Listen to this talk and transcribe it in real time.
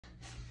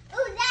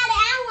Oh, Daddy,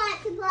 I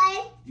want to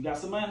play. You got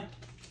some money?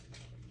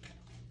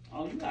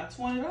 Oh, you got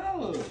 $20.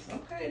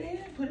 Okay,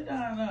 then put it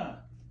down there.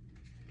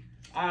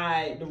 All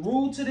right, the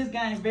rule to this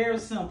game is very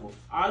simple.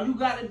 All you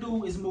got to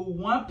do is move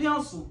one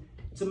pencil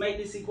to make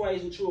this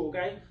equation true,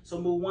 okay? So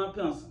move one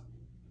pencil.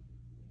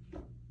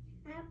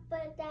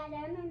 But Dad,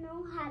 I don't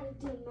know how to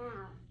do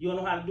math. You don't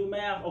know how to do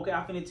math? Okay,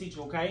 I'm finna teach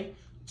you, okay?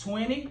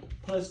 20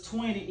 plus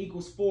 20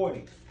 equals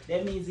 40.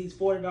 That means these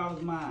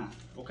 $40 mine,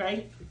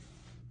 okay?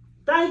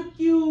 Thank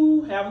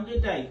you. Have a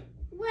good day.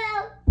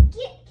 Well, can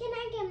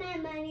I get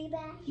my money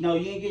back? No,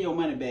 you ain't get your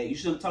money back. You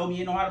should have told me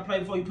you know how to play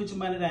before you put your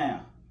money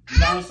down.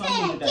 I'm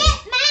gonna get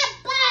my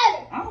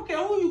butter. I don't care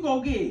who you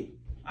go get.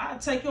 I'll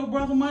take your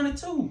brother money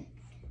too.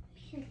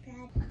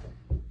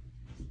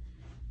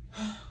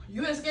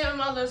 You been scamming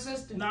my little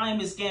sister. No, I ain't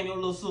been scamming your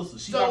little sister.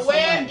 She So got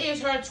where some money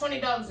is her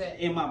 $20 at?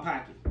 in my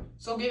pocket.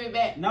 So give it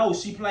back. No,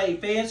 she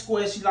played fair and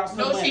square. She lost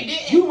her money. No, she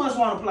didn't. You must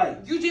want to play.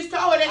 You just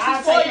told her that I'll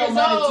she's 4 take your years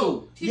money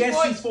old. too.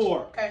 Yes, she's 4.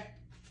 Okay.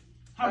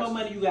 How much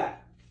money you got?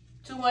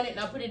 200.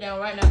 Now put it down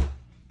right now.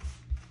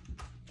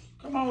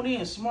 Come on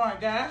in,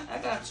 smart guy. I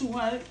got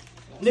 200.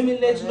 Let me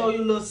let you know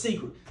your little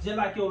secret. Just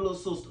like your little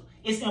sister.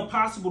 It's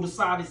impossible to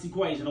solve this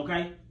equation,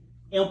 okay?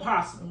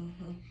 Impossible.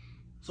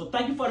 So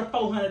thank you for the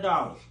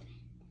 $400.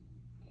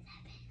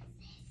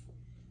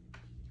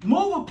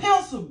 Move a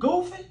pencil,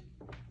 goofy.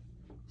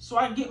 So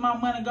I can get my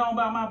money gone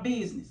by my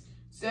business.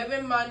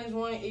 7 minus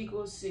 1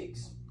 equals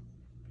 6.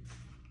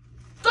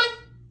 Thank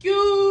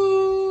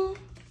you.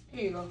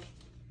 Here you go.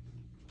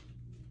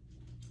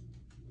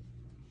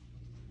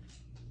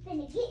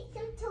 Gonna get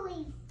some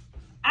toys.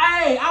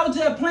 Hey, I was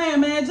just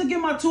playing, man. Just get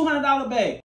my $200 back.